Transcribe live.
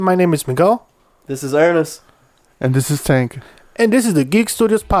My name is Miguel. This is Ernest. And this is Tank. And this is the Geek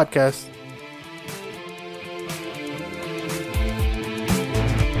Studios Podcast.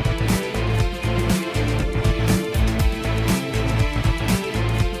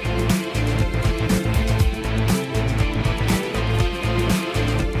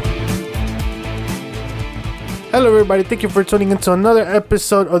 Hello, everybody. Thank you for tuning into another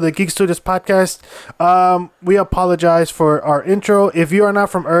episode of the Geek Studios Podcast. We apologize for our intro. If you are not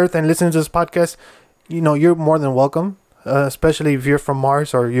from Earth and listening to this podcast, you're more than welcome, especially if you're from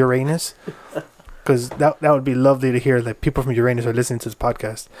Mars or Uranus, because that would be lovely to hear that people from Uranus are listening to this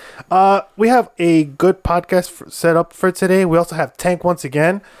podcast. We have a good podcast set up for today. We also have Tank once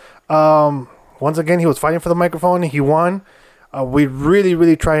again. Once again, he was fighting for the microphone. He won. We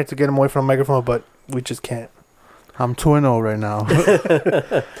really tried to get him away from the microphone, but we just can't. I'm 2-0 right now.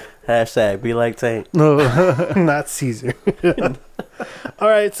 Hashtag be like Tank. No, Not Caesar. All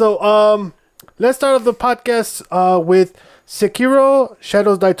right, so let's start off the podcast with Sekiro: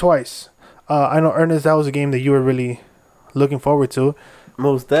 Shadows Die Twice. I know, Ernest, that was a game that you were really looking forward to.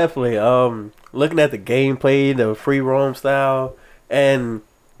 Most definitely. Looking at the gameplay, the free roam style, and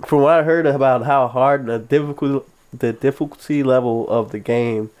from what I heard about how hard the difficulty level of the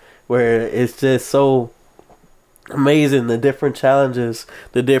game, where it's just so amazing, the different challenges,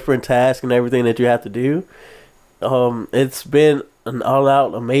 the different tasks and everything that you have to do. It's been an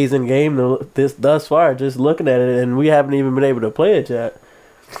all-out amazing game thus far, just looking at it, and we haven't even been able to play it yet.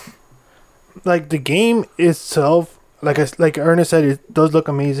 Like, the game itself, like Ernest said, it does look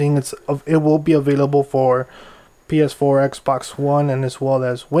amazing. It will be available for PS4, Xbox One, and as well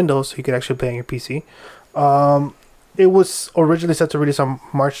as Windows, so you could actually play on your PC. It was originally set to release on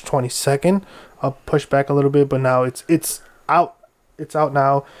March 22nd. Pushed back a little bit, but now it's out. It's out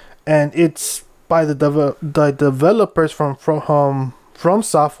now, and it's by the developers from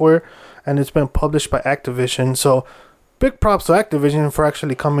Software, and it's been published by Activision. So, big props to Activision for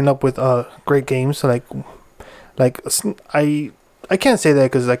actually coming up with great games. Like I can't say that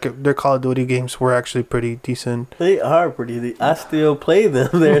because their Call of Duty games were actually pretty decent. They are pretty. I still play them.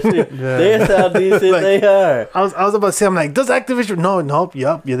 They're how decent they are. I was about to say, I'm like, does Activision? No,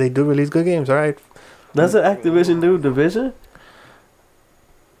 yeah, they do release good games. All right. Doesn't Activision do Division?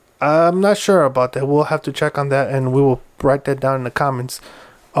 I'm not sure about that. We'll have to check on that, and we will write that down in the comments.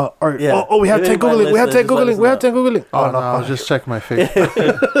 We have to Googling. We have to Googling. Oh, no, I was just checking my face.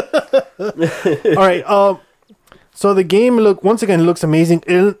 All right. So the game looks amazing.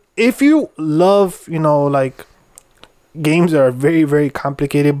 If you love, games that are very, very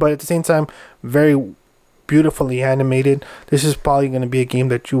complicated, but at the same time very beautifully animated, this is probably going to be a game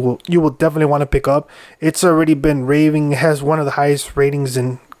that you will definitely want to pick up. It's already been raving. It has one of the highest ratings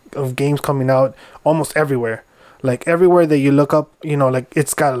of games coming out almost everywhere. Like everywhere that you look up,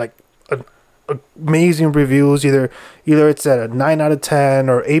 it's got amazing reviews. Either it's at a 9 out of 10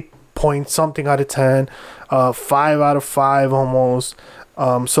 or 8 point something out of 10, 5 out of 5 almost.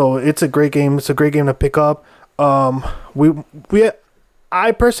 So it's a great game. It's a great game to pick up. I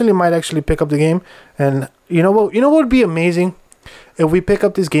personally might actually pick up the game, and you know what would be amazing if we pick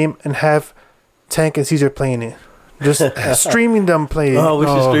up this game and have Tank and Caesar playing it, just streaming them play it. Oh, we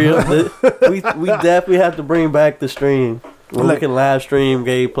should stream. we definitely have to bring back the stream. We can live stream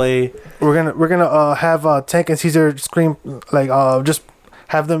gameplay. We're gonna have Tank and Caesar scream, just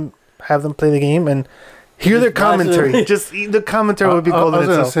have them play the game and hear their commentary. Just the commentary would be cool. I was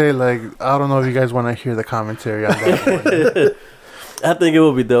gonna say, I don't know if you guys want to hear the commentary on that. I think it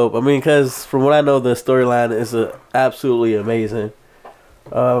will be dope. I mean, because from what I know, the storyline is absolutely amazing.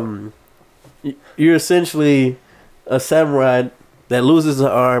 You're essentially a samurai that loses an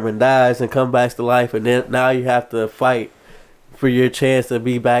arm and dies and comes back to life, and then now you have to fight for your chance to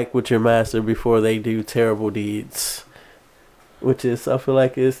be back with your master before they do terrible deeds. Which is, I feel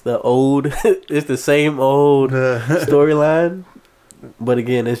like it's the same old storyline, but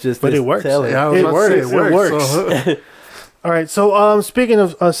again, it's just. But it works. Yeah, it works. All right. So, speaking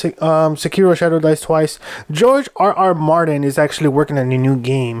of Sekiro: Shadows Die Twice, George R.R. Martin is actually working on a new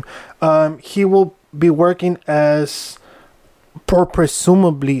game. He will be working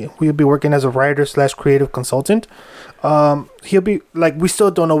presumably we'll be working as a writer / creative consultant. He'll be we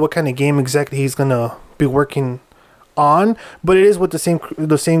still don't know what kind of game exactly he's gonna be working on, but it is with the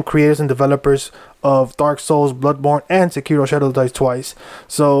same creators and developers of Dark Souls, Bloodborne, and Sekiro: Shadows Die Twice.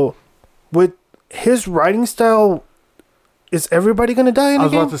 So, with his writing style, is everybody gonna die in the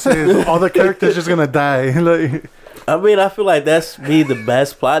game? I was about to say, all the characters just gonna die. I mean, I feel like that's be the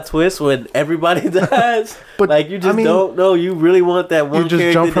best plot twist when everybody dies. But, like you just I mean, don't know. You really want that one. You just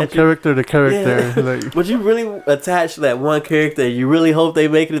character jump from that you- character to character. Yeah. Like, But you really attach to that one character. You really hope they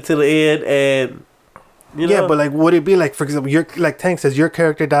make it to the end, and you know. Yeah, but like, would it be like, for example, your like Tank says your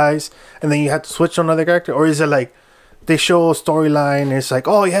character dies, and then you have to switch to another character, or is it like they show a storyline? And it's like,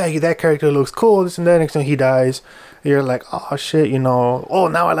 oh yeah, that character looks cool, this and that. Next time he dies, you're like, oh shit, oh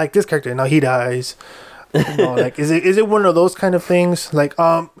now I like this character, now he dies. Like is it one of those kind of things? Kind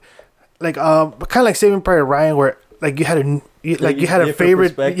of like Saving Private Ryan, where like you had a different favorite,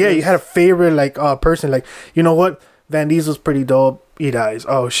 perspectives. yeah, you had a favorite like person, like you know what, Van Diesel's pretty dope. He dies.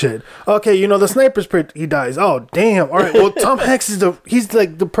 Oh shit. Okay, the sniper's pretty. He dies. Oh damn. All right. Well, Tom Hanks he's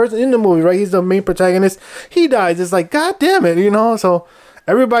like the person in the movie, right? He's the main protagonist. He dies. It's like, god damn it, So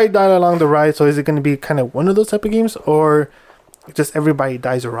everybody died along the ride. So is it going to be kind of one of those type of games, or just everybody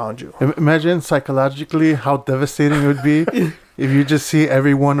dies around you? imagine psychologically how devastating it would be if you just see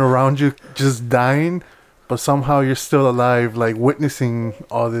everyone around you just dying, but somehow you're still alive, like witnessing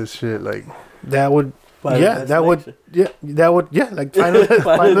all this shit. Like That would. Final Yeah, that would. Destination. Yeah, like Final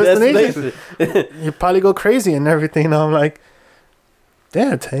Destination. You probably go crazy and everything. And I'm like,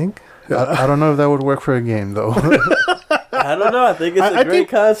 damn, Tank. I don't know if that would work for a game though. I don't know. I think it's I a great think-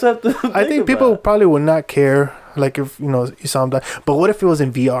 concept. I think people probably would not care, like if you saw him die. But what if it was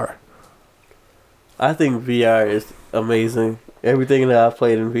in VR? I think VR is amazing. Everything that I've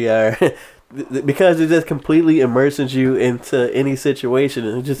played in VR. Because it just completely immerses you into any situation,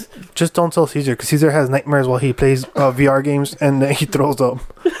 and it Just don't tell Caesar, because Caesar has nightmares while he plays VR games, and then he throws up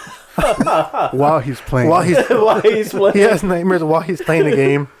While he's playing. while he's. while he's playing. He has nightmares while he's playing the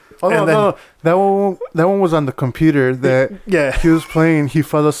game. Oh no, and then- no, that one was on the computer that Yeah. he was playing. He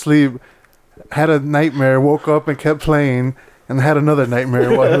fell asleep, had a nightmare, woke up and kept playing, and had another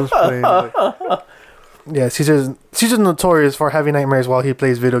nightmare while he was playing. Like, Yeah, Caesar's notorious for having nightmares while he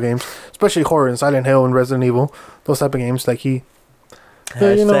plays video games, especially horror and Silent Hill and Resident Evil, those type of games. Like he.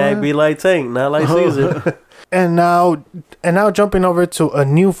 Hashtag be like Tank, not like Caesar. And now jumping over to a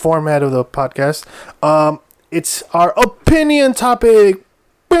new format of the podcast. It's our opinion topic.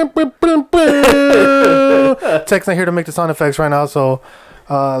 Tech's not here to make the sound effects right now, so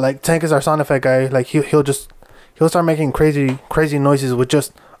like Tank is our sound effect guy. Like he'll start making crazy noises with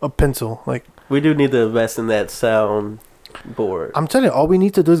just a pencil. Like We do need to invest in that sound board. I'm telling you, all we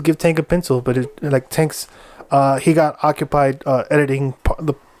need to do is give Tank a pencil. But Tank's he got occupied editing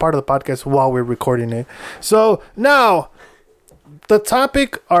the part of the podcast while we're recording it. So now the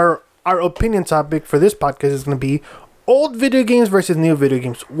topic, our opinion topic for this podcast is going to be old video games versus new video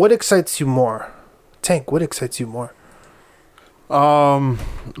games. What excites you more? Tank, what excites you more?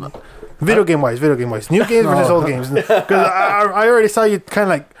 Video game wise. New games versus old games. Because I already saw you kind of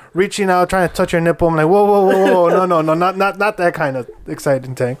like reaching out, trying to touch your nipple. I'm like, whoa. No, not that kind of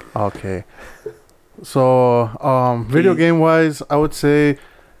exciting, Tank. okay. So, video game wise, I would say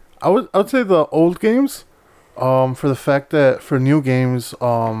the old games. For the fact that for new games,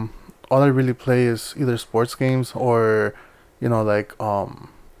 all I really play is either sports games or,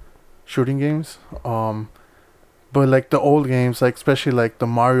 shooting games. But like the old games, like especially like the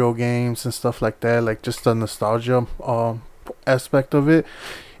Mario games and stuff like that, like just the nostalgia aspect of it.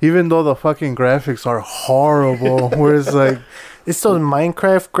 Even though the fucking graphics are horrible, where it's like It's those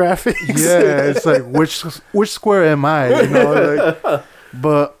Minecraft graphics. yeah, it's like which square am I? Like,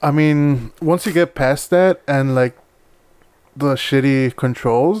 but I mean, once you get past that and like the shitty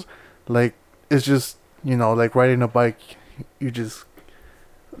controls, like it's just like riding a bike, you just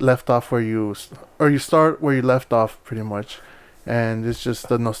left off where you start where you left off pretty much, and it's just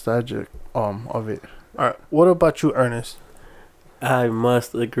the nostalgic of it. All right. What about you, Ernest? I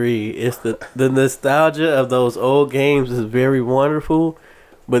must agree. It's the nostalgia of those old games is very wonderful,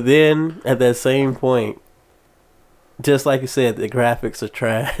 but then at that same point, just like you said, the graphics are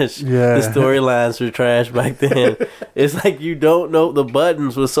trash. Yeah. The storylines were trash back then. It's like you don't know, the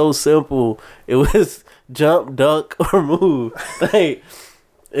buttons were so simple. It was jump, duck, or move. Like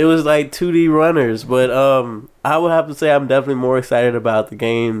it was like 2D runners. But I would have to say I'm definitely more excited about the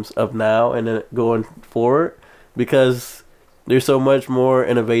games of now and then going forward, because there's so much more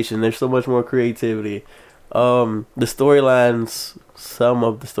innovation. There's so much more creativity. The storylines, some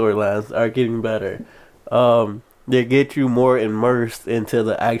of the storylines are getting better. They get you more immersed into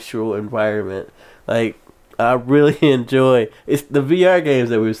the actual environment. Like, I really enjoy it's the VR games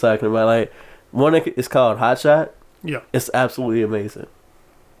that we were talking about. Like, one is called Hot Shot. Yeah. It's absolutely amazing.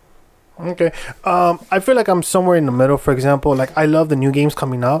 Okay. I feel like I'm somewhere in the middle. For example, like I love the new games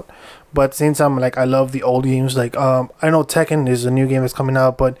coming out, but since I'm like I love the old games. Like I know Tekken is a new game that's coming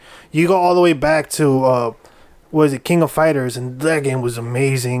out, but you go all the way back to was it King of Fighters, and that game was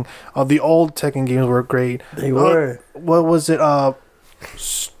amazing. The old Tekken games were great. They were. What was it?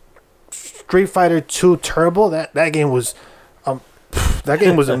 Street Fighter 2 Turbo. That game was, that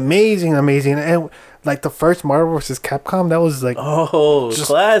game was amazing, and like the first Marvel vs. Capcom, that was like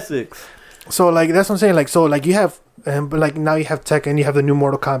Classics. So like that's what I'm saying. Like so like you have, but like now you have Tekken, you have the new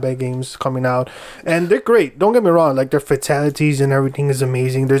Mortal Kombat games coming out, and they're great. Don't get me wrong. Like their fatalities and everything is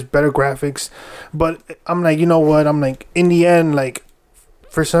amazing. There's better graphics, but I'm like, you know what? I'm like, in the end, like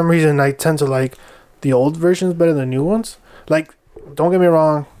for some reason I tend to like the old versions better than new ones. Like don't get me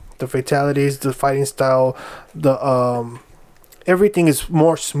wrong. The fatalities, the fighting style, the everything is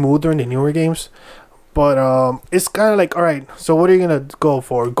more smoother in the newer games. But it's kind of like, all right, so what are you gonna go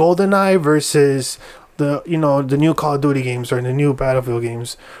for? GoldenEye versus the new Call of Duty games, or the new Battlefield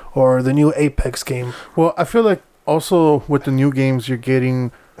games, or the new Apex game? Well, I feel like also with the new games, you're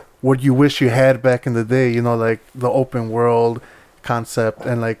getting what you wish you had back in the day. You know, like the open world concept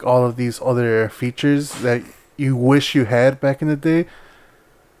and like all of these other features that you wish you had back in the day.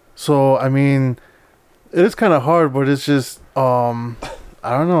 So I mean, it is kind of hard, but it's just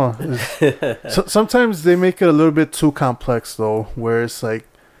I don't know. Sometimes they make it a little bit too complex though, where it's like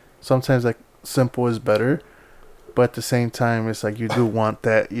sometimes like simple is better, but at the same time it's like you do want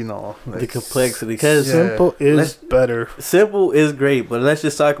that, you know, like the complexity. Because simple is better. Simple is great, but let's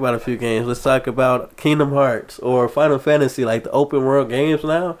just talk about a few games. Let's talk about Kingdom Hearts or Final Fantasy, like the open world games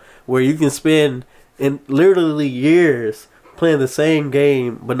now, where you can spend in literally years playing the same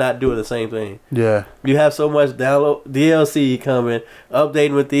game but not doing the same thing. Yeah. You have so much download DLC coming,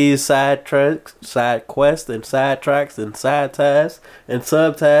 updating with these side quests and side tracks and side tasks and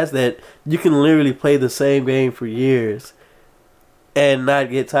subtasks that you can literally play the same game for years and not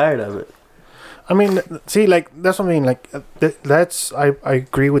get tired of it. I mean, see, like that's what I mean. Like that's I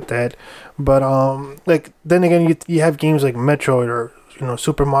agree with that, but like then again, you have games like Metroid or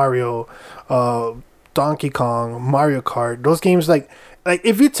Super Mario, Donkey Kong, Mario Kart. Those games, like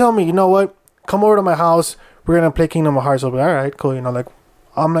if you tell me, you know what, come over to my house, we're gonna play Kingdom Hearts, I'll be all right, cool. Like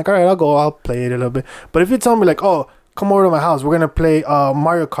I'm like, all right, I'll play it a little bit. But if you tell me like, oh, come over to my house, we're gonna play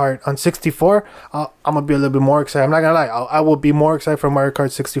Mario Kart on 64, I'm gonna be a little bit more excited. I'm not gonna lie, I will be more excited for Mario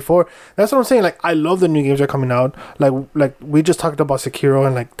Kart 64. That's what I'm saying. Like I love the new games that are coming out. Like we just talked about Sekiro,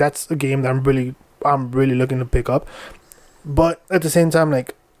 and like that's a game that I'm really looking to pick up. But at the same time,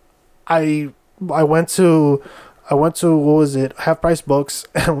 like I went to what was it, Half Price Books,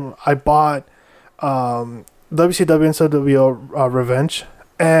 and I bought WCW NWO Revenge,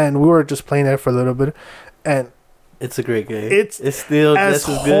 and we were just playing that for a little bit, and it's a great game. It's still as just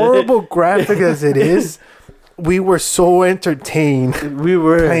as horrible graphic as it is. We were so entertained. We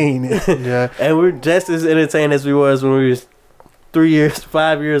were playing it. Yeah, and we're just as entertained as we was when we were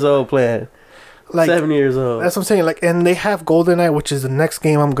 5 years old playing. Like 7 years old. That's what I'm saying. Like, and they have GoldenEye, which is the next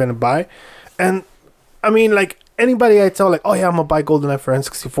game I'm gonna buy. And I mean, like anybody I tell, like, oh yeah, I'm gonna buy GoldenEye for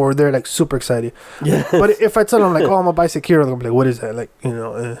N64, they're like super excited. Yeah. But if I tell them like, oh, I'm gonna buy Sekiro, they're gonna be like, what is that? Like,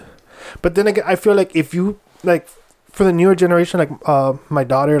 But then again, I feel like if you like for the newer generation, like my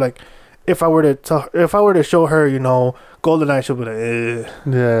daughter, like if I were to show her, GoldenEye, she'll be like,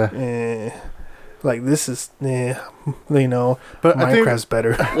 like this is, but Minecraft's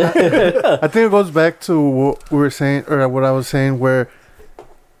better. I think it goes back to what we were saying, or what I was saying, where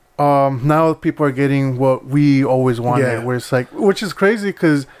now people are getting what we always wanted, where it's like, which is crazy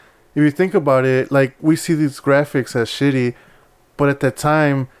because if you think about it, like we see these graphics as shitty, but at that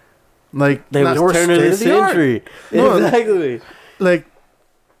time, like they were turn of the century. No, exactly. Like,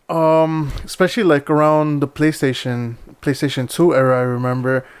 especially like around the PlayStation 2 era, I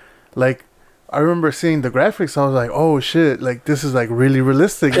remember seeing the graphics. I was like, "Oh shit! Like this is like really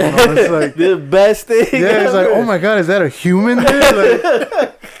realistic." It's like the best thing. Yeah, ever. It's like, "Oh my god, is that a human?"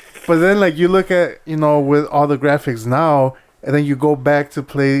 Like, but then, like you look at with all the graphics now, and then you go back to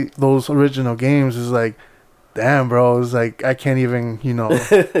play those original games. It's like, damn, bro. It's like I can't even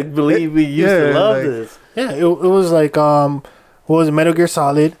believe we used to love this. Yeah, it was like what was it, Metal Gear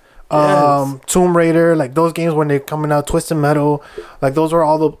Solid, Tomb Raider, like those games when they're coming out, Twisted Metal, like those were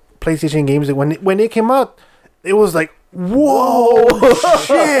all the PlayStation games that when they came out, it was like, whoa,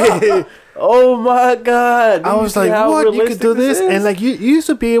 shit. Oh my god. I was like, what? You could do this? And like you used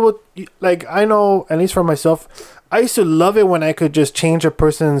to be able, like, I know, at least for myself, I used to love it when I could just change a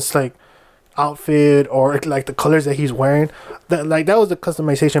person's like outfit or like the colors that he's wearing. That was the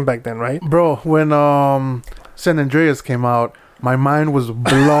customization back then, right? Bro, when San Andreas came out, my mind was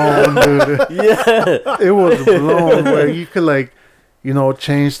blown, dude. Yeah. It was blown where you could like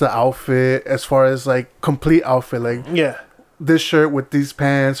change the outfit as far as like complete outfit, like this shirt with these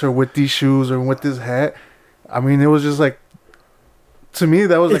pants or with these shoes or with this hat. I mean, it was just like, to me,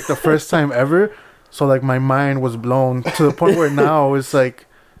 that was like the first time ever. So like my mind was blown to the point where now it's like,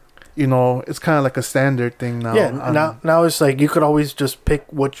 you know, it's kind of like a standard thing now. Yeah, now it's like you could always just pick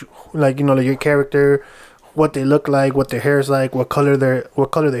what you like, you know, like your character, what they look like, what their hair is like, what color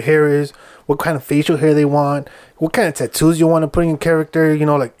their hair is, what kind of facial hair they want, what kind of tattoos you want to put in your character, you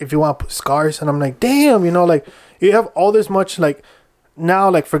know, like if you want to put scars. And I'm like, damn, you know, like you have all this much, like now,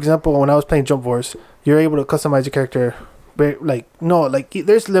 like for example, when I was playing Jump Force, you're able to customize your character, but like no, like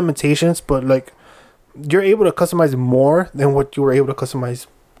there's limitations, but like you're able to customize more than what you were able to customize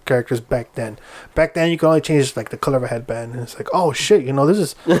characters back then. Back then, you could only change like the color of a headband, and it's like, oh shit, you know, this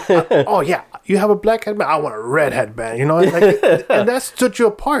is, oh yeah, you have a black headband, I want a red headband, you know, like, and that stood you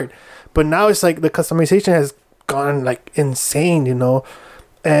apart. But now it's like the customization has gone like insane, you know,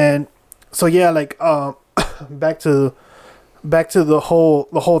 and so yeah, like back to the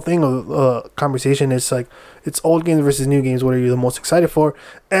whole thing of conversation is like it's old games versus new games. What are you the most excited for?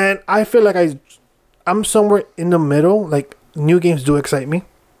 And I feel like I'm somewhere in the middle. Like new games do excite me.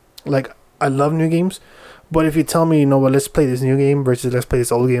 Like I love new games, but if you tell me, you know what, let's play this new game versus let's play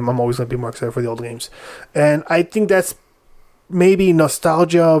this old game, I'm always gonna be more excited for the old games. And I think that's maybe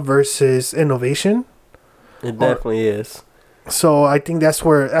nostalgia versus innovation. It definitely is. So I think that's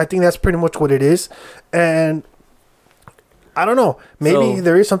pretty much what it is. And I don't know, maybe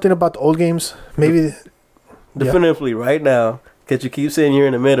there is something about the old games. Maybe definitively right now, because you keep saying you're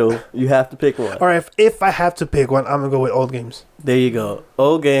in the middle, you have to pick one. All right, if I have to pick one, I'm gonna go with old games. There you go.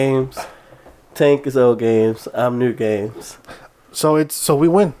 Old games. Tank is old games. I'm new games. So we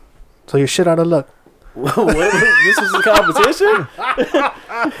win. So you're shit out of luck. This is a competition?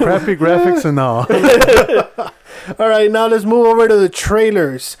 Crappy graphics and all. All right, now let's move over to the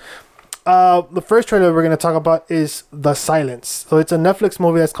trailers. The first trailer we're going to talk about is The Silence. So it's a Netflix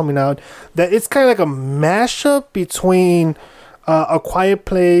movie that's coming out. That it's kind of like a mashup between A Quiet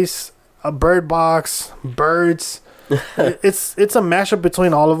Place, a Bird Box, Birds. It's a mashup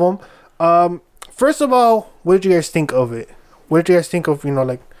between all of them. First of all, what did you guys think of it? What did you guys think of, you know,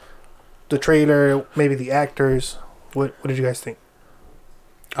 like the trailer, maybe the actors? What did you guys think?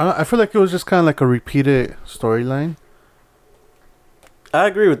 I feel like it was just kind of like a repeated storyline. I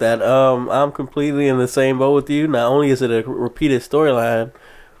agree with that. I'm completely in the same boat with you. Not only is it a repeated storyline,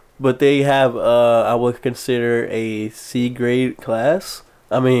 but they have I would consider a C grade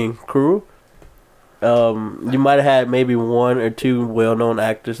crew. You might have had maybe one or two well known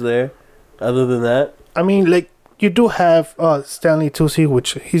actors there. Other than that, I mean, like you do have Stanley Tucci,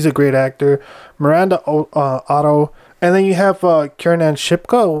 which he's a great actor. Miranda Otto, and then you have Kiernan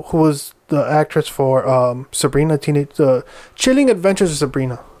Shipka, who was the actress for Sabrina, Chilling Adventures of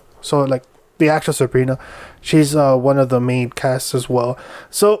Sabrina. So like the actress Sabrina, she's one of the main casts as well.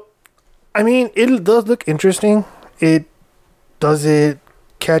 So I mean, it does look interesting. Does it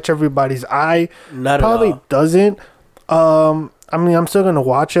catch everybody's eye? Not Probably at all. Doesn't. I mean, I'm still gonna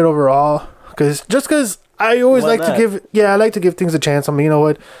watch it overall because I always Why like not? I like to give things a chance. I mean, you know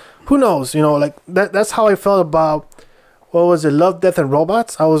what? Who knows? You know, like that's how I felt about. What was it? Love, Death, and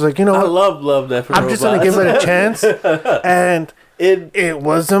Robots. I was like, you know I what? love Death and I'm just gonna give it a chance, and it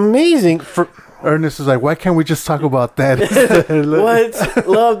was amazing. Ernest is like, why can't we just talk about that? What?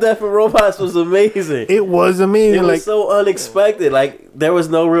 Love, Death, and Robots was amazing. It was amazing. It was Like so unexpected. Like there was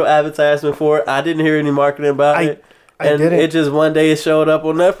no real advertisement for it. I didn't hear any marketing about it. I didn't. It just one day it showed up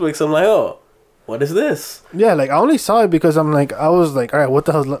on Netflix. I'm like, oh, what is this? yeah, like I only saw it because I was like, all right, what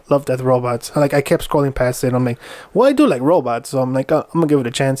the hell is Love, Death, Robots? Like I kept scrolling past it. I'm like, well, I do like robots, so I'm like, I'm gonna give it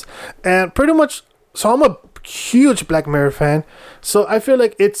a chance. And pretty much, so I'm a huge Black Mirror fan. So I feel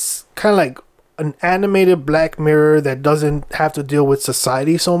like it's kind of like an animated Black Mirror that doesn't have to deal with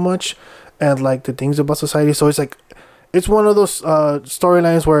society so much and like the things about society. So it's like, it's one of those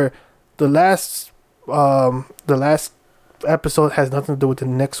storylines where the last episode has nothing to do with the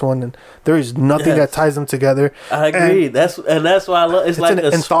next one, and there is nothing that ties them together. I agree. And that's why I love. It's like an an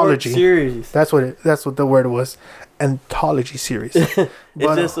anthology anthology series. That's what the word was. Anthology series. It's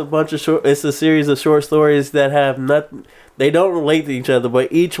just a bunch of short. It's a series of short stories that have nothing. They don't relate to each other,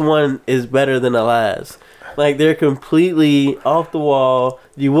 but each one is better than the last. Like they're completely off the wall.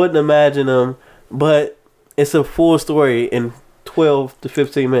 You wouldn't imagine them, but it's a full story in 12 to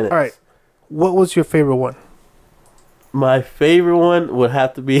 15 minutes. All right. What was your favorite one? My favorite one would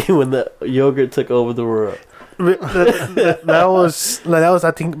have to be when the yogurt took over the world. That was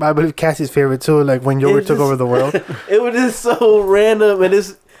I believe Cassie's favorite too. Like when yogurt took over the world. It was just so random, and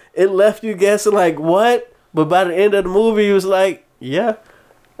it left you guessing like what. But by the end of the movie, it was like, yeah,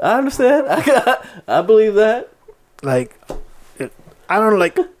 I understand. I believe that. Like, I don't know.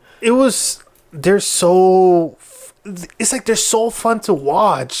 Like, it was. they're so. It's like they're so fun to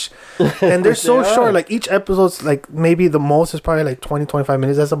watch, and they're so They are. short. Like each episode's like maybe the most is probably like 20-25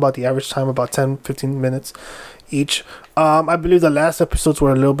 minutes. That's about the average time, about 10-15 minutes each. I believe the last episodes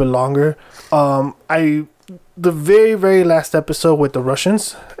were a little bit longer. The very very last episode with the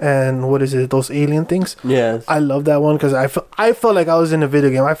Russians and what is it? Those alien things. Yes. I love that one because I felt like I was in a video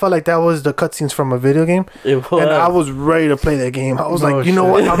game. I felt like that was the cutscenes from a video game, It was. and I was ready to play that game. I was No like, you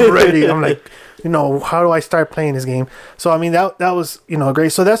know shit. what? I'm ready. I'm like, how do I start playing this game? So I mean, that was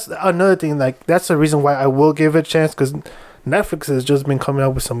great. So that's another thing. Like that's the reason why I will give it a chance because Netflix has just been coming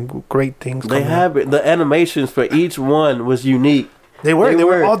up with some great things. They coming have it. The animations for each one was unique. They were They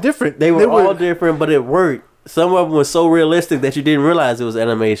were. all different. They were all different, but it worked. Some of them were so realistic that you didn't realize it was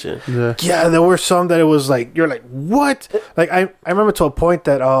animation. Yeah. Yeah, there were some that it was like you're like what? Like I remember to a point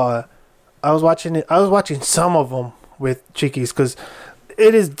that I was watching some of them with chickies because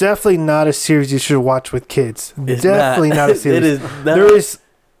it is definitely not a series you should watch with kids. It's Definitely not a series. It is not. There is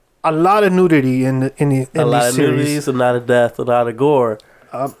a lot of nudity in a these lot of series. nudities, a lot of death, a lot of gore.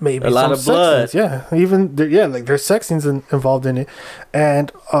 Maybe a lot some of sex blood. scenes, yeah. Even like there's sex scenes involved in it,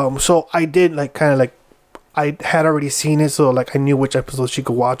 and so I did like kind of like I had already seen it, so like I knew which episodes she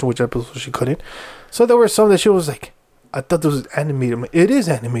could watch and which episodes she couldn't. So there were some that she was like, I thought this was animated. I'm like, it is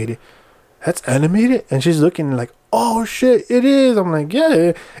animated. That's animated, and she's looking like, oh shit, it is. I'm like,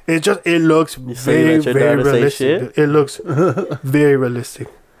 yeah. It looks You say very that your very daughter say realistic. shit? It looks very realistic.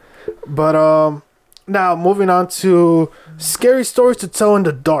 But now moving on to scary stories to tell in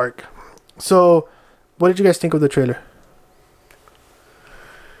the dark. So, what did you guys think of the trailer?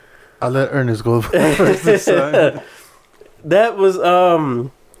 I'll let Ernest go first this time. That was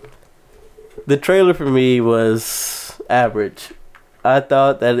the trailer for me was average. I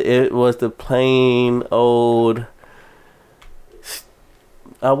thought that it was the plain old,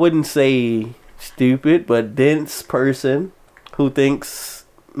 I wouldn't say stupid, but dense person who thinks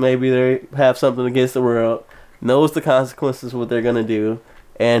maybe they have something against the world, knows the consequences of what they're gonna do,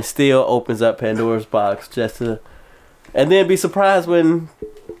 and still opens up Pandora's box and then be surprised when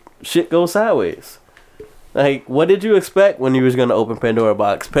shit goes sideways. Like, what did you expect when you was gonna open Pandora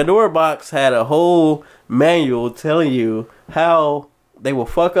box? Pandora box had a whole manual telling you how they will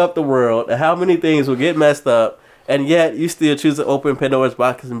fuck up the world and how many things will get messed up, and yet you still choose to open Pandora's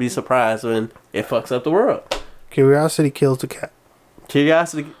box and be surprised when it fucks up the world. Curiosity kills the cat.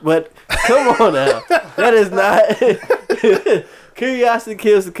 Curiosity, but come on now, that is not. Curiosity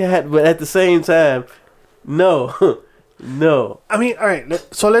kills the cat, but at the same time, no. No. I mean, all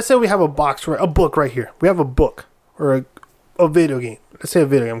right. So let's say we have a book right here. We have a book or a video game. Let's say a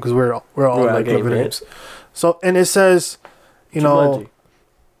video game because we're all like game, video right? games. So and it says, Jumanji.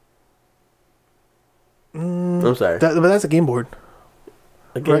 I'm sorry. but that's a game board.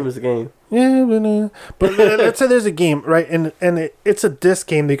 A game right. is a game. Yeah, but let's say there's a game, right? And it's a disc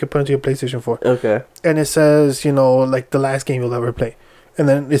game that you can put into your PlayStation 4. Okay. And it says, like the last game you'll ever play. And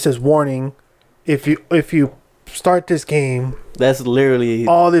then it says warning, if you start this game, That's literally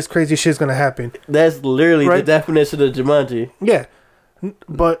all this crazy shit's gonna happen. the Right. definition of Jumanji. Yeah.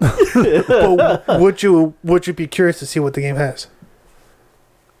 But but would you be curious to see what the game has?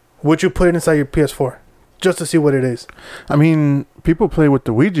 Would you put it inside your PS4 just to see what it is? I mean, people play with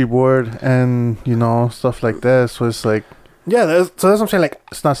the Ouija board and stuff like that, so it's like Yeah, so that's what I'm saying. Like,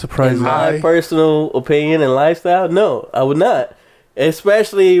 it's not In surprising. my personal opinion and lifestyle, no, I would not.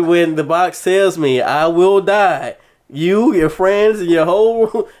 Especially when the box tells me I will die. You, your friends, and your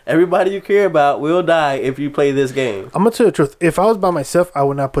whole everybody you care about will die if you play this game. I'm gonna tell you the truth. If I was by myself, I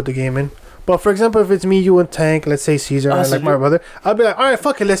would not put the game in. But for example, if it's me, you, and Tank, let's say Caesar, and so like my brother, I'd be like, all right,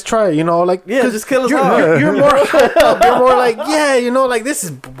 fuck it, let's try it. Like, Yeah, 'cause just kill us you're, all. You're more hyped up. You're more like, yeah, like this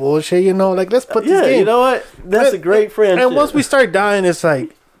is bullshit. Like, let's put this Yeah, game. you know what? That's a great friendship. And once we start dying, it's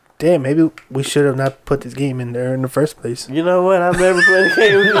like, damn, maybe we should have not put this game in there in the first place. You know what? I'm never playing the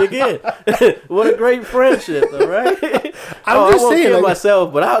game with you again. What a great friendship, all right? I'm just I won't saying, kill like,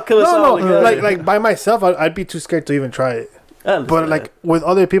 myself, but I'll kill us all no, together. like by myself, I'd be too scared to even try it. I understand. But like with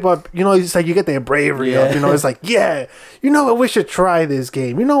other people, it's like you get their bravery up. Yeah. It's like, yeah, you know what, we should try this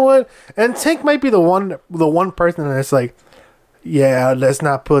game. You know what? And Tank might be the one person that's like, yeah, let's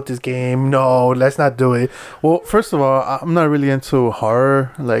not put this game. No, let's not do it. Well, first of all, I'm not really into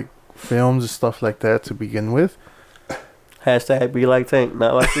horror, like films and stuff like that to begin with. Hashtag be like Tank,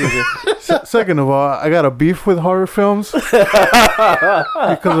 not like Caesar. Second of all, I got a beef with horror films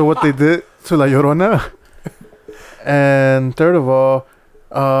because of what they did to La Llorona. And third of all,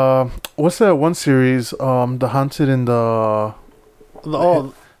 what's that one series? The Haunted in the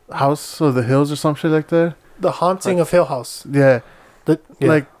Oh, House of the Hills or some shit like that. the Haunting of Hill House. Yeah,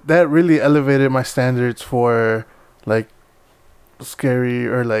 Like that really elevated my standards for like scary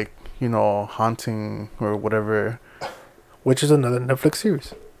or like haunting or whatever. Which is another Netflix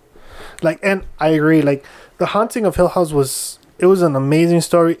series. Like, and I agree. Like, The Haunting of Hill House was an amazing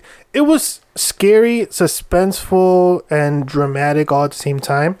story. It was scary, suspenseful, and dramatic all at the same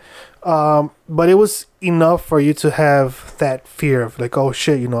time. But it was enough for you to have that fear of like, oh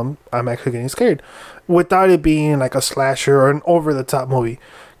shit, I'm actually getting scared, without it being like a slasher or an over the top movie.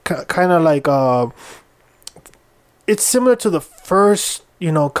 Kind of like it's similar to the first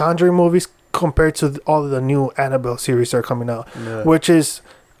Conjuring movies compared to all of the new Annabelle series that are coming out, which is,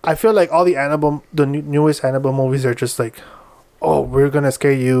 I feel like all the newest Annabelle movies are just like, oh, we're gonna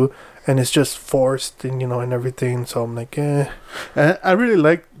scare you, and it's just forced and and everything. So I'm like, eh. And I really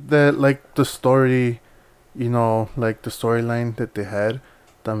like that, like the story, like the storyline that they had,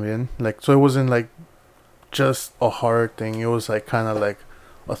 también. Like, so it wasn't like just a horror thing. It was like kind of like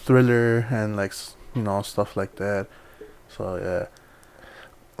a thriller and like stuff like that. So yeah.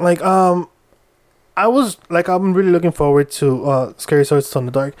 Like I'm really looking forward to Scary Stories in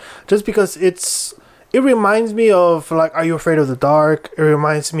the Dark, just because it reminds me of like Are You Afraid of the Dark? It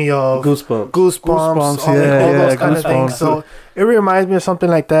reminds me of Goosebumps, all those kind of things. So it reminds me of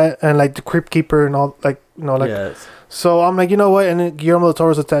something like that, and like the Crypt Keeper and all Yes. So I'm like, you know what? And then Guillermo del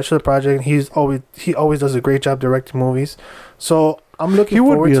Toro's attached to the project. And he always does a great job directing movies. So I'm looking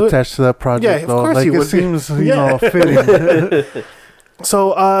forward to it. He would be attached to that project. Yeah, of course like, he would. It seems fitting.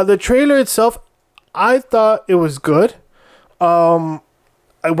 So the trailer itself, I thought it was good. I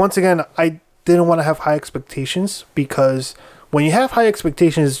didn't want to have high expectations, because when you have high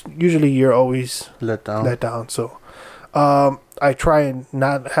expectations, usually you're always let down. So I try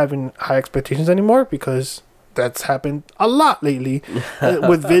not having high expectations anymore, because that's happened a lot lately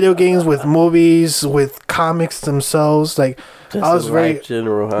with video games, with movies, with comics themselves. Like, just I was very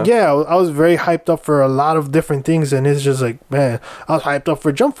general, huh? Yeah, I was very hyped up for a lot of different things, and it's just like, man, I was hyped up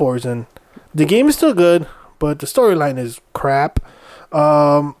for Jump Force, and the game is still good, but the storyline is crap.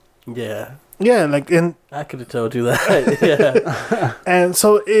 Yeah, like, and I could have told you that. Yeah, and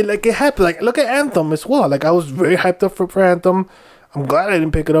so it happened. Like, look at Anthem as well. Like, I was very hyped up for Anthem. I'm glad I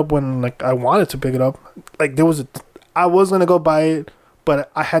didn't pick it up when like I wanted to pick it up. Like, I was gonna go buy it,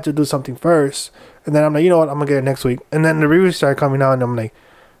 but I had to do something first. And then I'm like, you know what? I'm gonna get it next week. And then the reviews started coming out, and I'm like,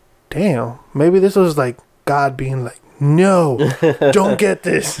 damn, maybe this was like God being like, no, don't get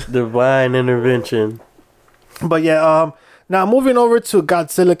this. Divine intervention. But yeah, now moving over to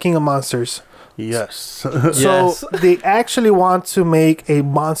Godzilla King of Monsters. Yes. So they actually want to make a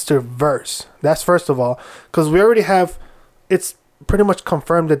monster verse. That's first of all, because we already have. It's pretty much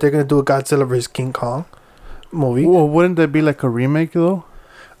confirmed that they're gonna do a Godzilla vs King Kong movie. Well, wouldn't that be like a remake though?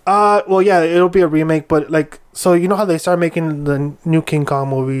 Well, yeah, it'll be a remake, but like, so you know how they started making the new King Kong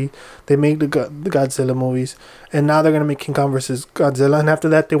movie, they made the Godzilla movies, and now they're gonna make King Kong versus Godzilla, and after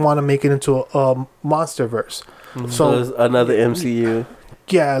that they want to make it into a monster verse. Mm-hmm. So it's another MCU.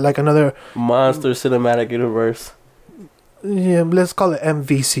 Yeah, like another monster cinematic universe. Yeah, let's call it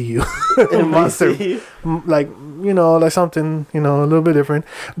MVCU. Monster, like like something a little bit different.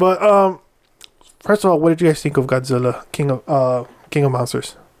 But first of all, what did you guys think of Godzilla King of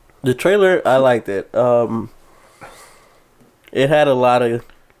Monsters? The trailer, I liked it. It had a lot of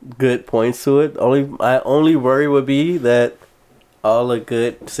good points to it. My only worry would be that all the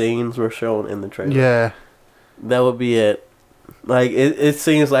good scenes were shown in the trailer. Yeah, that would be it. Like, it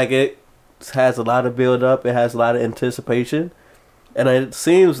seems like it has a lot of build up. It has a lot of anticipation, and it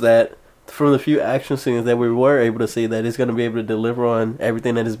seems that from the few action scenes that we were able to see, that it's going to be able to deliver on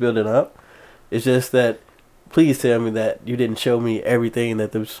everything that is building up. It's just that, please tell me that you didn't show me everything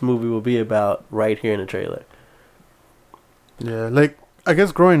that this movie will be about right here in the trailer. Yeah, like, I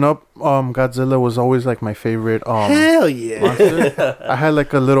guess growing up, Godzilla was always like my favorite. Hell yeah! Monster. I had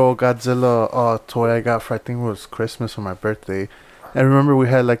like a little Godzilla toy I got for, I think it was Christmas or my birthday. And remember we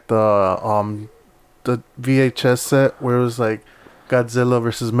had like the VHS set where it was like Godzilla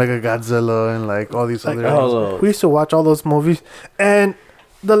versus Mega Godzilla and like all these other. We used to watch all those movies, and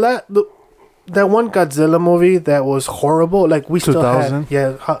that one Godzilla movie that was horrible. Like, we still had,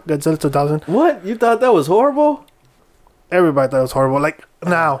 Godzilla 2000. What? You thought that was horrible? Everybody thought it was horrible. Like,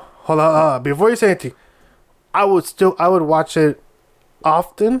 now, hold on, before you say anything, I would watch it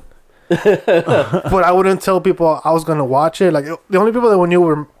often, but I wouldn't tell people I was gonna watch it. Like, the only people that we knew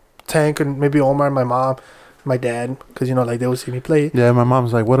were Tank and maybe Omar and my mom, my dad, because like they would see me play. Yeah, my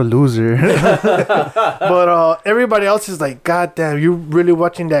mom's like, "What a loser!" But everybody else is like, "God damn, you really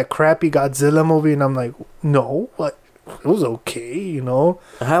watching that crappy Godzilla movie?" And I'm like, "No, but it was okay, I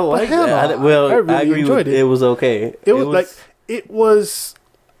like that. I really enjoyed it. It was okay. It was like, it was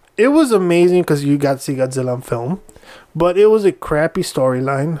amazing because you got to see Godzilla on film, but it was a crappy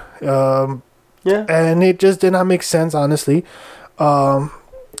storyline. Yeah. And it just did not make sense, honestly.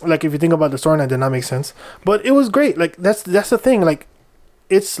 Like if you think about the storyline, it did not make sense. But it was great. Like that's the thing. Like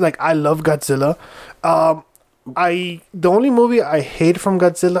it's like I love Godzilla. The only movie I hate from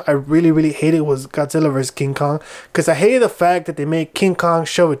Godzilla, I really hated, was Godzilla vs King Kong, because I hated the fact that they made King Kong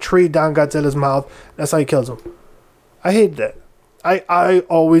shove a tree down Godzilla's mouth. That's how he kills him. I hate that. I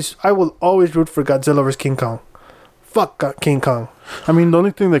will always root for Godzilla vs King Kong. Fuck King Kong. I mean, the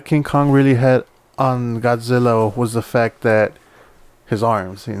only thing that King Kong really had on Godzilla was the fact that his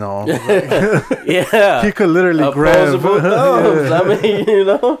arms, you know. Yeah. He could literally grab. Thumbs. I mean, you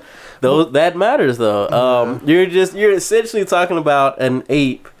know, that matters though. You're essentially talking about an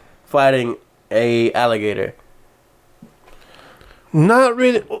ape fighting a alligator. Not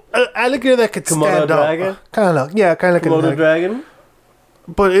really. An alligator that could Komodo stand dragon? up. Kind of, yeah, kind of like Komodo a dragon.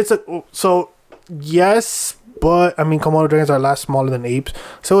 But it's yes, but I mean, Komodo dragons are a lot smaller than apes,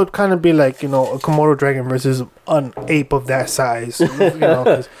 so it'd kind of be like, you know, a Komodo dragon versus an ape of that size. You know,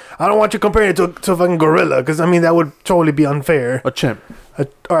 'cause I don't want you comparing it to a fucking gorilla, because I mean that would totally be unfair. A chimp.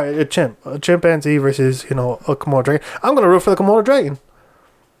 All right, a chimpanzee versus, you know, a Komodo dragon. I'm gonna root for the Komodo dragon.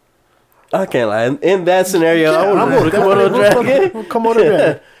 I can't lie. In that scenario, I I'm would gonna have Komodo dragon. Komodo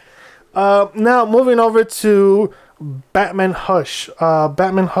dragon. Now moving over to Batman Hush.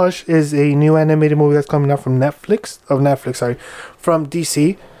 Batman Hush is a new animated movie that's coming out from from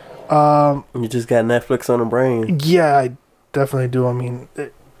DC. You just got Netflix on the brain. Yeah, I definitely do. I mean,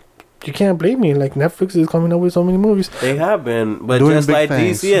 you can't blame me. Like, Netflix is coming up with so many movies. They have been, but Doing just big like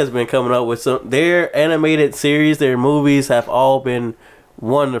things. DC has been coming up with their animated series, their movies have all been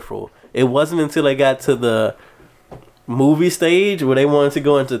wonderful. It wasn't until they got to the movie stage where they wanted to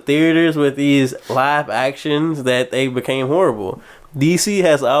go into theaters with these live actions that they became horrible. DC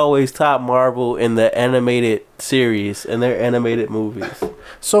has always topped Marvel in the animated series and their animated movies.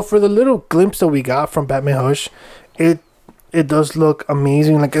 So for the little glimpse that we got from Batman Hush, it does look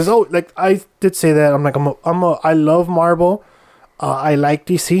amazing. Like, like I did say that I love Marvel. I like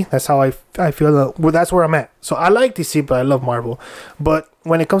DC. That's how I feel. Well, that's where I'm at. So I like DC, but I love Marvel. But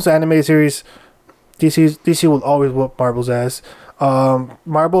when it comes to animated series, DC will always whoop Marvel's ass.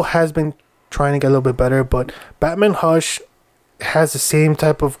 Marvel has been trying to get a little bit better, but Batman Hush has the same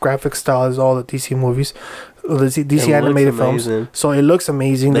type of graphic style as all the DC movies, the DC animated films. So it looks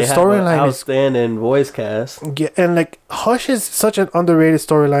amazing. They The storyline is outstanding voice cast. yeah, and like Hush is such an underrated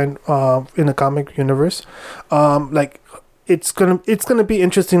storyline in the comic universe. Like it's gonna be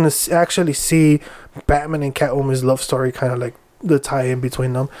interesting to actually see Batman and Catwoman's love story, kind of like the tie-in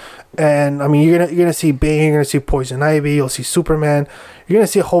between them. And I mean, you're gonna see Bane, you're gonna see Poison Ivy, you'll see Superman, you're gonna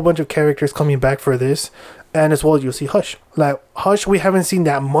see a whole bunch of characters coming back for this, and as well you'll see Hush. Like Hush, we haven't seen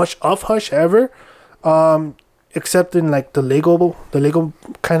that much of Hush ever, except in like the Lego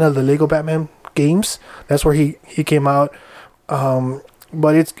Batman games. That's where he came out.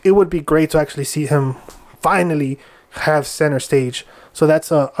 But it would be great to actually see him finally have center stage. So that's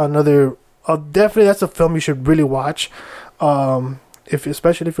definitely that's a film you should really watch.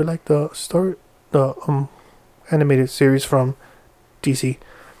 Especially if you like the animated series from DC.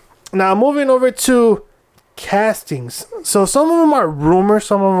 Now moving over to castings. So some of them are rumors,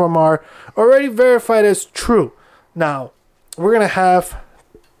 some of them are already verified as true. Now we're gonna have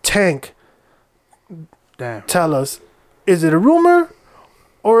Tank Damn. tell us, is it a rumor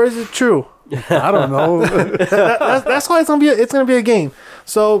or is it true? I don't know. That's why it's gonna be a game.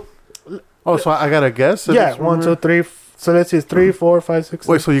 So Oh, so I got to guess? yeah, 1, 2, 3. So let's see, it's 3, 4, 5, 6.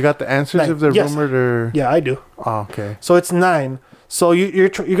 Wait, so you got the answers 9. if they're Yes. rumored or? Yeah, I do. Oh, okay. So it's 9. So you're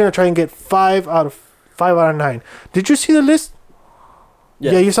gonna try and get 5 out of 9. Did you see the list?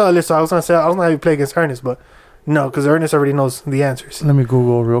 Yes. Yeah, you saw the list. So I was gonna have you play against Ernest, but no, because Ernest already knows the answers. Let me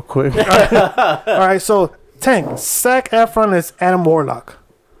Google real quick. All right, so Tank, Zac Efron is Adam Warlock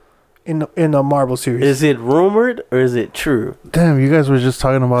in the Marvel series. Is it rumored or is it true? Damn, you guys were just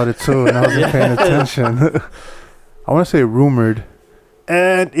talking about it too, and I wasn't paying attention. I want to say rumored.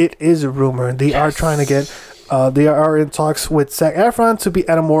 And it is a rumor. They are trying to get. They are in talks with Zac Efron to be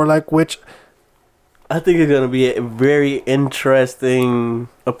Adam Warlock, which I think it's gonna be a very interesting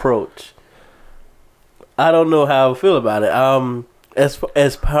approach. I don't know how I feel about it.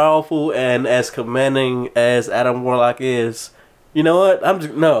 As powerful and as commanding as Adam Warlock is, You know what?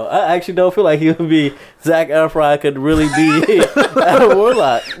 I actually don't feel like he would be Zac Efron could really be Adam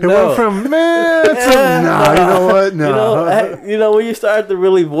Warlock. It went from man to nah. You know what? No. You know when you start to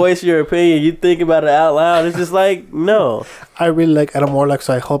really voice your opinion, you think about it out loud. It's just like no. I really like Adam Warlock,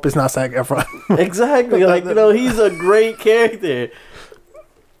 so I hope it's not Zac Efron. Exactly. Like he's a great character.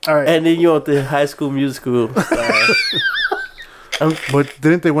 All right. And then you want the High School Musical. But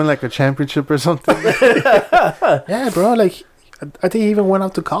didn't they win like a championship or something? Yeah, bro. Like, I think he even went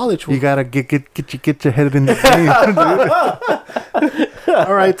out to college. You gotta get your head in the game.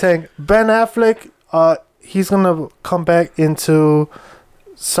 All right, Tank. Ben Affleck. He's gonna come back into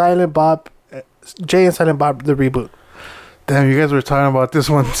Silent Bob, Jay and Silent Bob the reboot. Damn, you guys were talking about this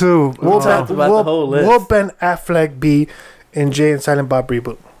one too. We'll talk about the whole list. Will Ben Affleck be in Jay and Silent Bob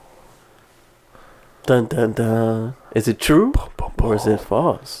reboot? Dun dun dun. Is it true or is it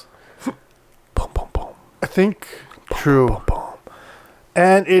false? I think true.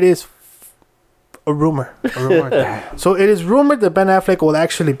 And it is a rumor. So it is rumored that Ben Affleck will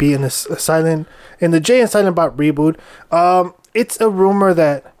actually be in the Jay and Silent Bob reboot. It's a rumor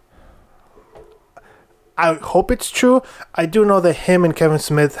that I hope it's true. I do know that him and Kevin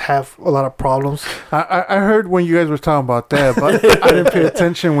Smith have a lot of problems. I heard when you guys were talking about that, but I didn't pay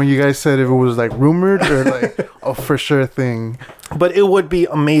attention when you guys said if it was like rumored or like a for sure thing. But it would be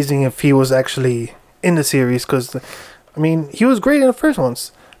amazing if he was actually in the series because, I mean, he was great in the first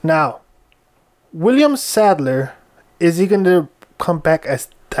ones. Now, William Sadler, is he going to come back as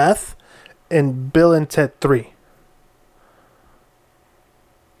Death in Bill and Ted 3?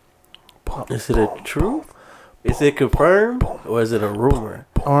 Is it a truth? Is it confirmed or is it a rumor?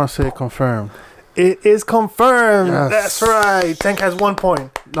 I want to say confirmed. It is confirmed. Yes. That's right. Tank has 1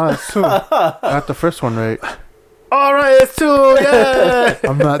 point. No, it's 2. I got the first one right. All right, it's 2. Yeah.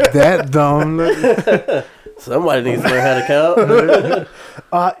 I'm not that dumb. Somebody needs to learn how to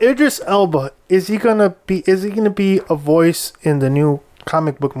count. Idris Elba, is he gonna be a voice in the new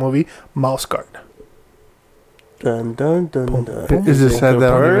comic book movie Mouse Guard? Dun dun dun dun. Is it sad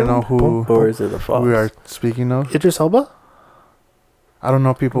that I don't even know who or is it a false? we are speaking of? Idris Elba? I don't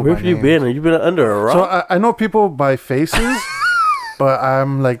know people Where by have you names. been? Have you been under a rock? So I know people by faces, but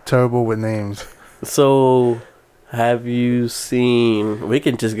I'm like terrible with names. So, have you seen? We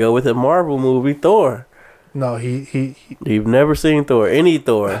can just go with a Marvel movie, Thor. No, he You've never seen Thor? Any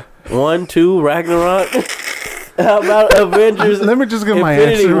Thor? 1, 2, Ragnarok. How about Avengers? Let me just get my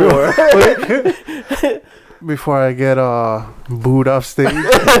Infinity answer real War. quick before I get booed off stage.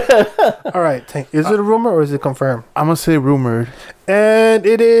 All right, Tank. Is it a rumor or is it confirmed? I'm gonna say rumored. And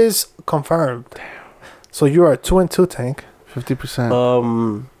it is confirmed. So you are 2-2, Tank.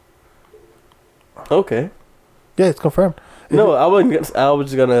 50%. Okay. Yeah, it's confirmed. No, I wasn't. I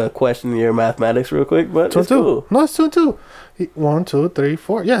was just gonna question your mathematics real quick, but 2-2. it's cool. No, it's 2-2. 1, 2, 3,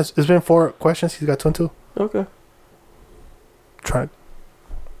 4. Yes, it's been 4 questions. He's got 2-2. Okay. Try,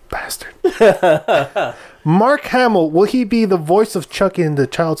 bastard. Mark Hamill, will he be the voice of Chucky in the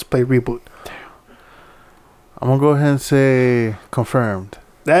Child's Play reboot? I'm gonna go ahead and say confirmed.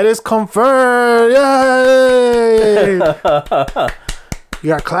 That is confirmed. Yay! You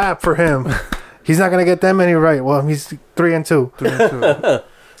got to clap for him. He's not gonna get that many right. Well, he's 3-2.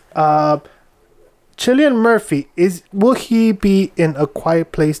 3-2. Cillian Murphy, will he be in A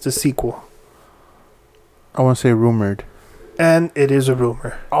Quiet Place the sequel? I want to say rumored. And it is a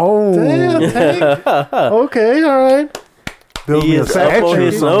rumor. Oh, Damn, Tank. Okay, all right. Build He me a is up on statue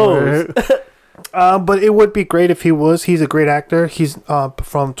his somewhere. But it would be great if he was. He's a great actor. He's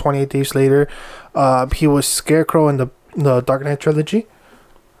from 28 Days Later. He was Scarecrow in the Dark Knight trilogy.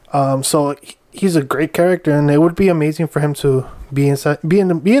 So he's a great character, and it would be amazing for him to be in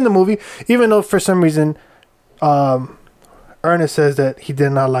the movie. Even though for some reason, Ernest says that he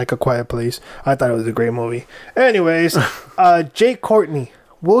did not like A Quiet Place. I thought it was a great movie. Anyways, Jake Courtney,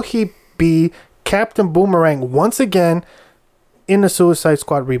 will he be Captain Boomerang once again in the Suicide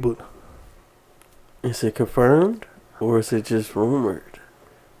Squad reboot? Is it confirmed or is it just rumored?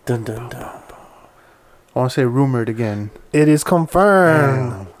 Dun dun dun. I want to say rumored again. It is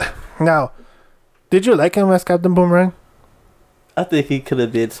confirmed. Now, did you like him as Captain Boomerang? I think he could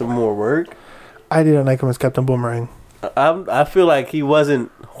have did some more work. I didn't like him as Captain Boomerang. I feel like he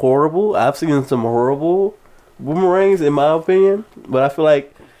wasn't horrible. I've seen some horrible boomerangs in my opinion, but I feel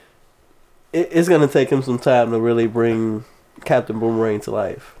like it's gonna take him some time to really bring Captain Boomerang to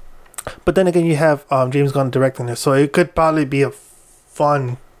life. But then again, you have James Gunn directing this, so it could probably be a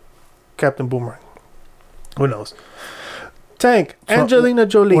fun Captain Boomerang. Who knows? Tank, So, Angelina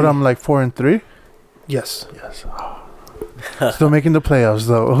Jolie. What, I'm like 4-3? Yes. Yes. Still making the playoffs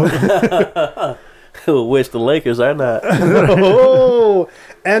though. Which the Lakers are not. Oh,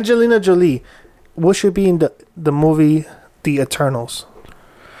 Angelina Jolie. What should be in the movie The Eternals?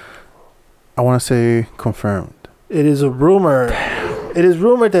 I want to say confirmed. It is a rumor. It is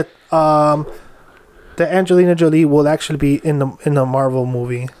rumored that that Angelina Jolie will actually be in the Marvel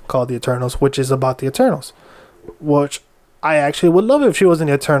movie called The Eternals, which is about the Eternals. Which I actually would love if she was in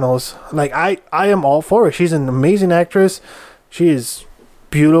the Eternals. Like I am all for it. She's an amazing actress. She is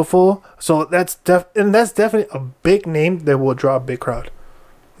beautiful. So that's definitely a big name that will draw a big crowd.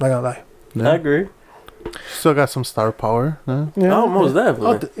 Not gonna lie. I agree. Still got some star power. Huh? Yeah, Almost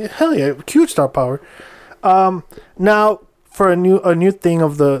definitely. Hell yeah, huge star power. Now for a new thing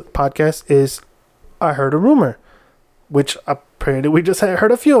of the podcast is I heard a rumor, which apparently we just had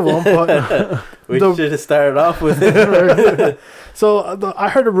heard a few of them. But We should have started off with it. So I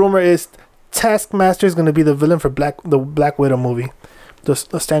heard a rumor is Taskmaster is going to be the villain for the Black Widow movie, the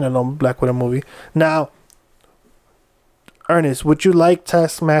standalone Black Widow movie. Now, Ernest, would you like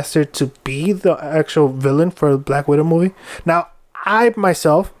Taskmaster to be the actual villain for the Black Widow movie? Now, I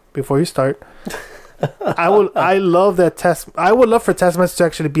myself, before you start, I would love for Taskmaster to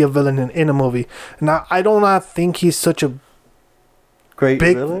actually be a villain in a movie. Now, I do not think he's such a Great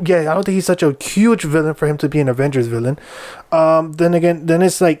big villain. yeah, I don't think he's such a huge villain for him to be an Avengers villain. Then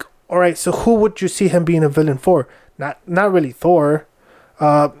it's like, all right, so who would you see him being a villain for? Not really Thor.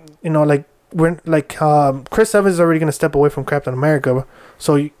 Chris Evans is already going to step away from Captain America,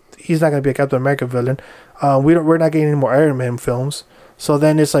 so he's not going to be a Captain America villain. We're not getting any more Iron Man films. So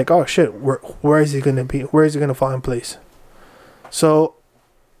then it's like, oh shit, where is he going to be? Where is he going to fall in place? So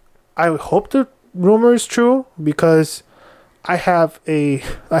I hope the rumor is true because I have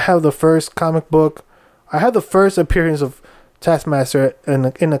the first comic book. I have the first appearance of Taskmaster in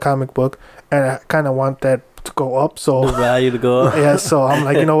the comic book, and I kind of want that to go up. So The value to go up. yeah, so I'm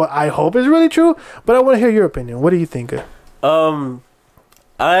like, you know what? I hope it's really true, but I want to hear your opinion. What do you think?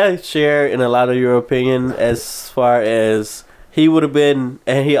 I share in a lot of your opinion as far as he would have been,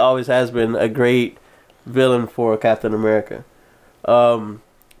 and he always has been, a great villain for Captain America. Who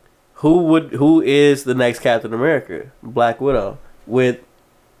is the next Captain America? Black Widow. With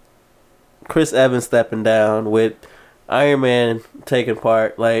Chris Evans stepping down, with Iron Man taking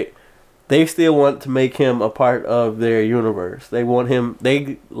part, like, they still want to make him a part of their universe. They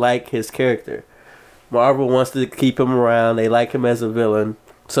like his character. Marvel wants to keep him around. They like him as a villain.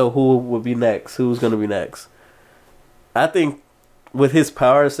 So who would be next? Who's going to be next? I think with his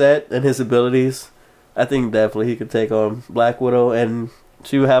power set and his abilities, I think definitely he could take on Black Widow and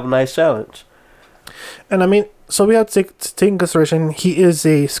she would have a nice challenge. And I mean, so we have to take in consideration he is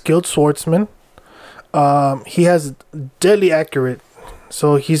a skilled swordsman. He has deadly accurate,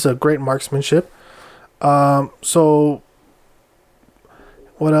 so he's a great marksmanship. So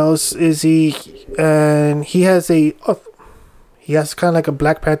what else is he? And he has kind of like a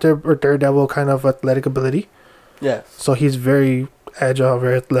Black Panther or Daredevil kind of athletic ability. Yes. So he's very agile,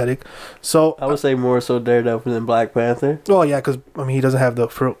 very athletic. So I would say more so Daredevil than Black Panther. Oh yeah, because I mean he doesn't have the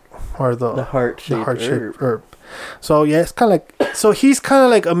fruit or the heart-shaped herb. So yeah, it's kind of like, so he's kind of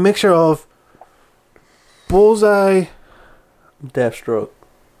like a mixture of Bullseye. Deathstroke.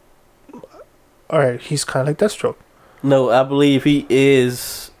 All right, he's kind of like Deathstroke. No, I believe he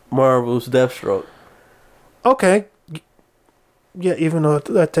is Marvel's Deathstroke. Okay. Yeah, even though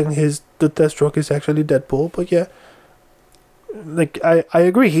that technically the Deathstroke is actually Deadpool, but yeah, like I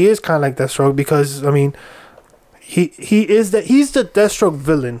agree, he is kind of like Deathstroke because I mean, he's the Deathstroke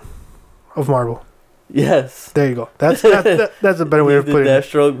villain of Marvel. Yes. There you go. That's a better way of He's putting the it.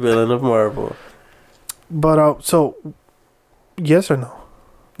 Deathstroke villain of Marvel. But so, yes or no?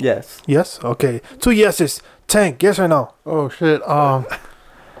 Yes. Yes. Okay. 2 yeses. Tank. Yes or no? Oh shit.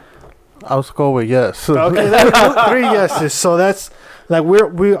 I'll go with yes. Okay. That's 3 yeses. So that's like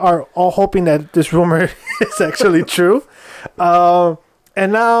we are all hoping that this rumor is actually true. And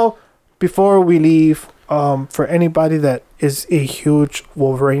now, before we leave, for anybody that is a huge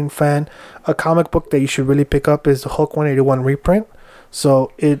Wolverine fan, a comic book that you should really pick up is the Hulk 181 reprint.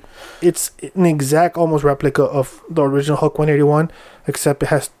 So it's an exact almost replica of the original Hulk 181, except it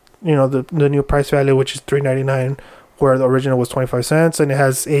has, you know, the new price value, which is $3.99, where the original was 25 cents, and it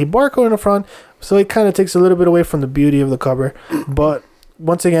has a barcode in the front, so it kind of takes a little bit away from the beauty of the cover. But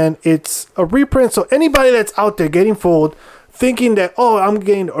once again, it's a reprint, so anybody that's out there getting fooled, thinking that, oh, I'm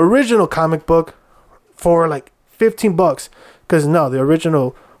getting the original comic book for like $15, because no, the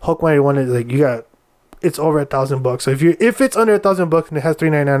original Hulk 181 is like, it's over $1,000. So if it's under $1,000 and it has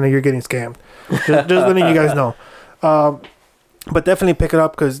 $3.99, you're getting scammed. Just letting you guys know. But definitely pick it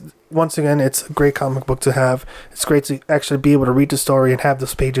up because once again, it's a great comic book to have. It's great to actually be able to read the story and have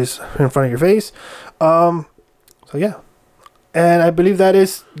those pages in front of your face. So yeah. And I believe that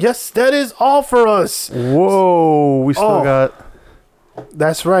is all for us. Whoa, we still got.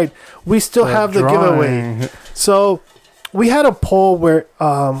 That's right. We still have the giveaway. So we had a poll where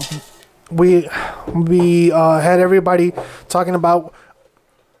we had everybody talking about,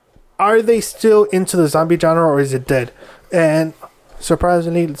 are they still into the zombie genre or is it dead? And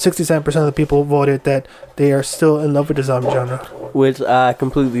surprisingly, 67% of the people voted that they are still in love with the zombie genre. Which I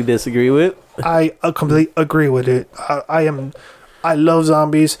completely disagree with. I completely agree with it. I love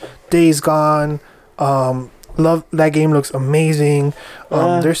zombies. Days Gone. Love that game. Looks amazing.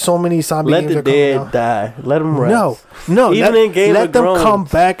 There's so many zombie games. Let the dead die. Let them rest. No. Even in Game let of them Thrones. come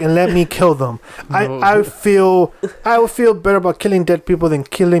back and let me kill them. I would feel better about killing dead people than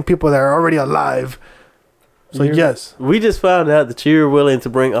killing people that are already alive. So yes, We just found out that you're willing to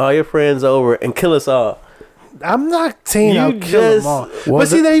bring all your friends over and kill us all. I'm not saying You I'll kill them all. But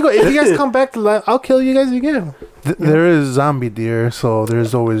see, there you go. If you guys come back to life, I'll kill you guys again. There is zombie deer, so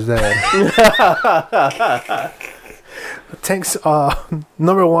there's always that. Tank's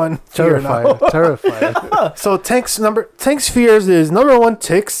number one fear now. Terrified. So Tank's fears is number 1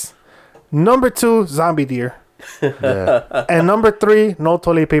 ticks, number 2 zombie deer, Yeah. and number 3 no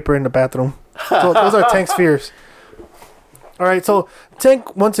toilet paper in the bathroom. So those are Tank's fears. All right, so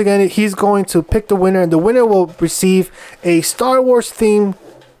Tank, once again, he's going to pick the winner, and the winner will receive a Star Wars themed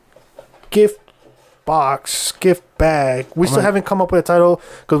gift box, gift bag. We still haven't come up with a title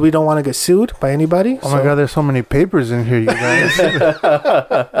because we don't want to get sued by anybody. Oh my god, there's so many papers in here, you guys.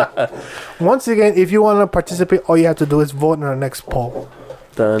 Once again, if you want to participate, all you have to do is vote in our next poll.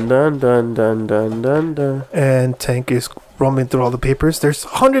 Dun dun dun dun dun dun dun. And Tank is rumbling through all the papers. There's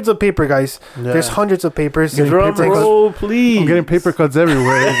hundreds of paper, guys. Yeah. There's hundreds of papers. Drum roll, please. I'm getting paper cuts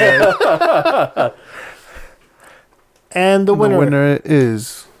everywhere, you guys. And the winner. The winner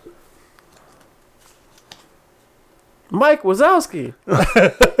is Mike Wazowski.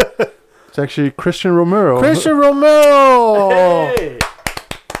 it's actually Christian Romero. Christian Romero. Hey.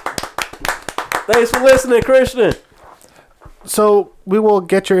 Thanks for listening, Christian. So we will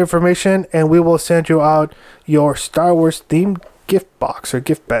get your information and we will send you out your Star Wars themed gift box or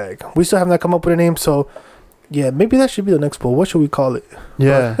gift bag. We still have not come up with a name, so yeah, maybe that should be the next poll. What should we call it?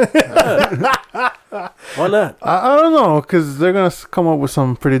 Yeah. Why not? I don't know, because they're going to come up with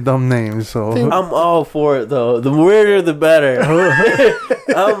some pretty dumb names. So I'm all for it, though. The weirder, the better.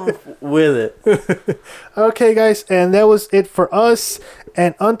 I'm with it. Okay, guys, and that was it for us.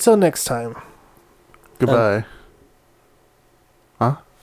 And until next time. goodbye. Huh?